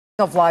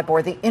Of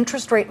LIBOR, the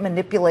interest rate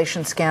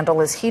manipulation scandal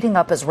is heating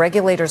up as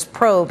regulators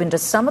probe into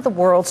some of the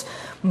world's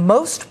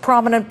most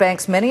prominent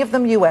banks, many of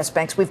them U.S.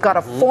 banks. We've got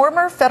a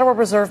former Federal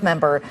Reserve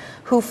member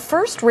who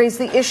first raised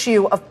the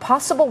issue of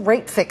possible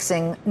rate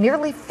fixing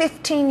nearly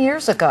 15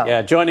 years ago.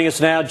 Yeah, joining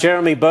us now,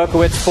 Jeremy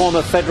Berkowitz,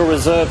 former Federal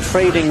Reserve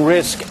trading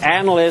risk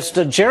analyst.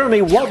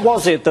 Jeremy, what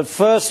was it that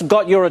first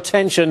got your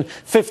attention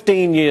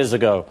 15 years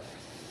ago?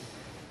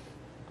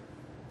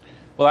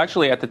 Well,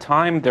 actually, at the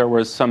time, there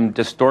was some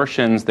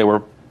distortions. There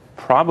were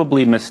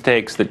probably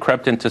mistakes that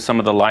crept into some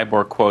of the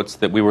LIBOR quotes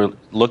that we were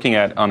looking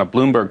at on a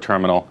Bloomberg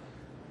terminal,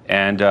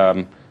 and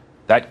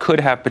that could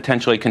have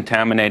potentially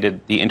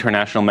contaminated the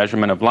international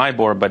measurement of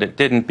LIBOR, but it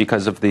didn't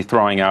because of the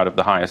throwing out of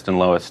the highest and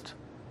lowest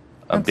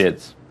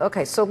bids.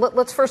 Okay, so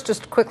let's first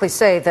just quickly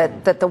say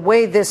that the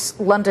way this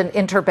London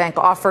interbank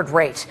offered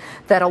rate,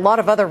 that a lot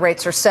of other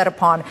rates are set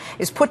upon,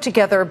 is put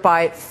together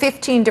by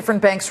 15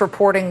 different banks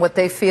reporting what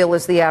they feel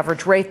is the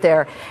average rate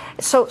there.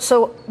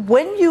 So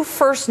when you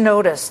first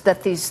noticed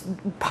that these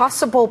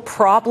possible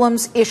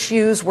problems,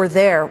 issues were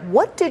there,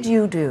 what did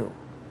you do?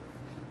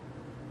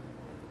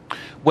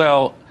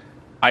 Well,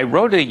 I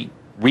wrote a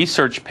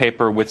research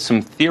paper with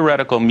some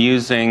theoretical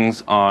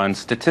musings on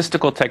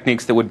statistical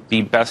techniques that would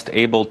be best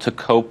able to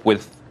cope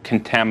with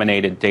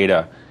contaminated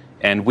data.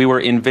 And we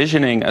were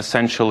envisioning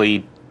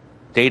essentially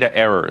data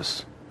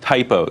errors,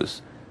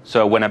 typos.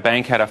 So when a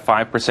bank had a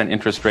 5%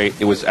 interest rate,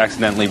 it was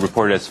accidentally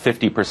reported as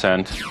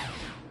 50%.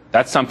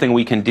 That's something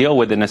we can deal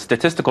with in a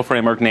statistical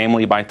framework,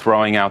 namely by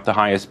throwing out the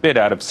highest bid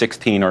out of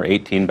 16 or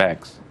 18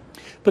 banks.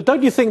 But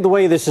don't you think the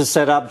way this is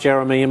set up,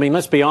 Jeremy, I mean,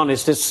 let's be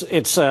honest,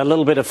 it's a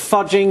little bit of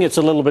fudging, it's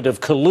a little bit of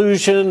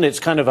collusion, it's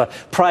kind of a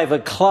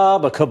private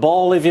club, a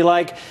cabal, if you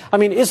like. I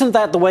mean, isn't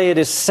that the way it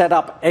is set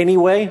up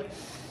anyway?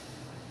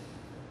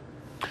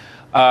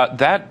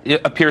 That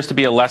appears to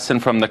be a lesson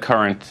from the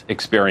current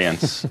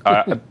experience.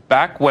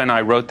 Back when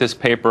I wrote this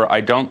paper,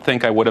 I don't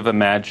think I would have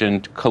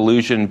imagined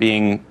collusion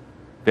being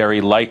very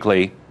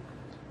likely,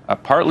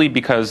 partly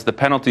because the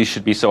penalties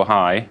should be so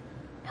high,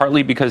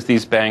 partly because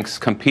these banks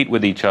compete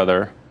with each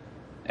other,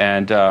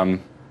 and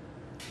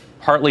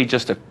partly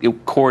just a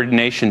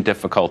coordination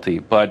difficulty.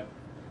 But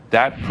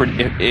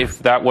if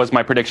that was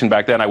my prediction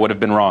back then, I would have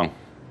been wrong.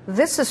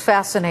 This is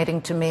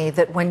fascinating to me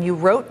that when you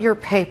wrote your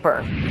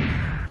paper,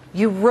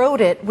 you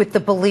wrote it with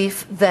the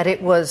belief that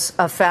it was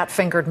a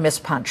fat-fingered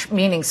mispunch,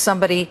 meaning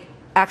somebody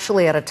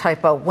actually had a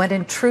typo, when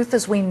in truth,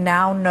 as we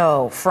now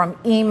know from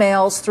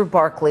emails through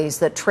Barclays,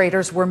 that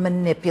traders were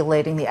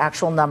manipulating the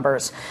actual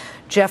numbers.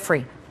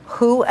 Jeffrey,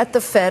 who at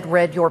the Fed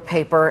read your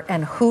paper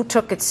and who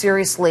took it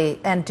seriously?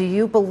 And do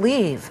you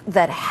believe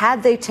that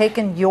had they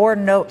taken your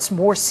notes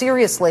more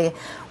seriously,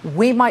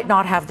 we might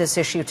not have this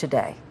issue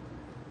today?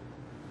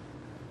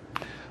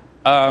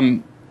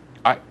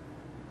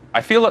 I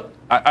feel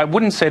I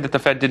wouldn't say that the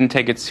Fed didn't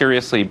take it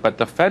seriously, but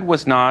the Fed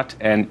was not,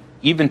 and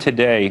even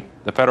today,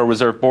 the Federal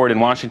Reserve Board in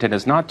Washington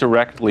is not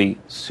directly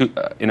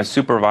in a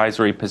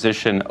supervisory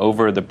position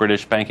over the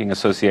British Banking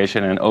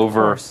Association and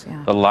over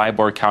the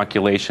LIBOR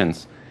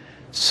calculations.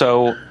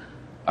 So,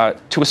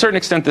 to a certain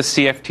extent, the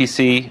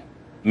CFTC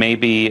may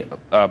be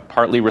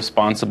partly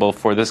responsible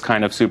for this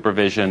kind of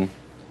supervision.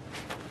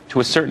 To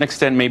a certain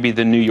extent, maybe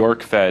the New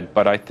York Fed,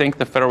 but I think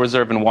the Federal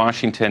Reserve in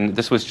Washington,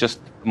 this was just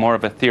more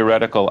of a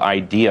theoretical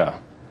idea.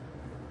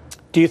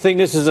 Do you think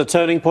this is a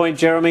turning point,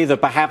 Jeremy,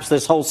 that perhaps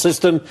this whole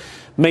system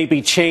may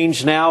be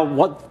changed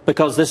now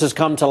because this has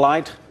come to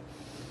light?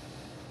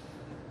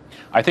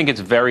 I think it's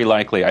very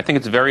likely. I think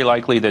it's very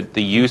likely that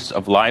the use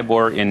of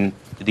LIBOR in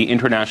the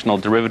international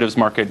derivatives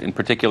market, in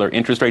particular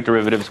interest rate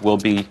derivatives, will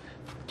be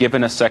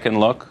given a second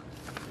look.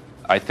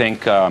 I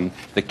think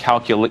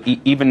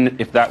even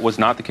if that was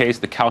not the case,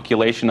 the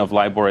calculation of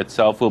LIBOR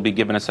itself will be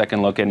given a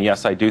second look. And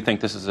yes, I do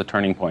think this is a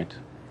turning point.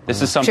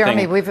 This is something.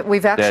 Jeremy,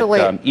 we've actually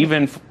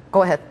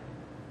go ahead.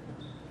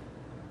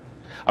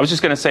 I was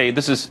just going to say,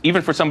 this is,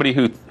 even for somebody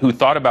who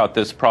thought about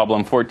this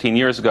problem 14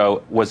 years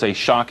ago, was a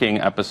shocking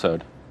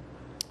episode.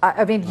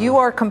 I mean, you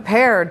are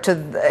compared to,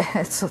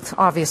 it's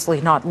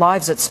obviously not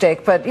lives at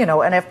stake, but, you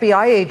know, an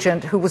FBI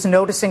agent who was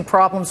noticing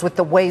problems with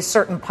the way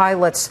certain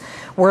pilots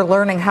were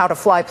learning how to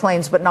fly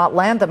planes but not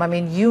land them. I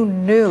mean, you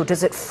knew.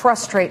 Does it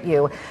frustrate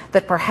you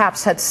that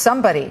perhaps had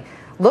somebody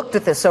looked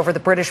at this over the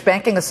British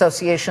Banking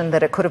Association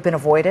that it could have been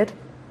avoided?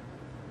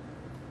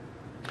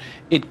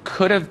 It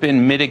could have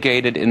been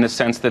mitigated in the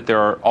sense that there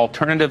are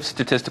alternative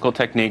statistical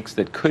techniques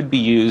that could be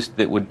used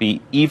that would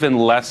be even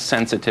less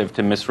sensitive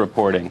to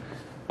misreporting.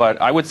 But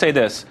I would say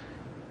this,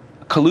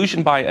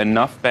 collusion by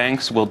enough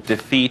banks will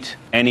defeat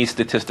any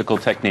statistical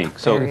technique.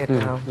 So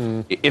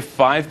if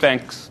five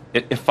banks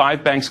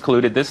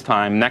colluded this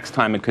time, next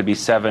time it could be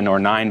 7 or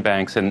 9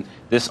 banks. And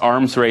this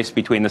arms race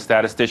between the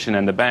statistician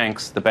and the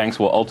banks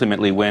will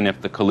ultimately win if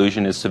the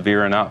collusion is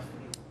severe enough.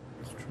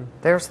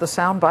 There's the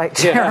soundbite.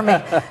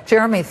 Jeremy,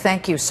 Jeremy,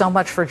 thank you so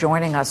much for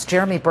joining us.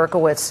 Jeremy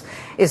Berkowitz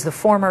is the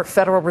former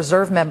Federal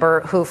Reserve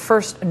member who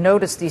first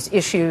noticed these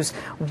issues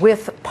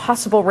with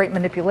possible rate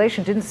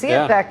manipulation. Didn't see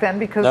it back then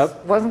because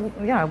wasn't,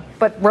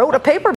 but wrote a paper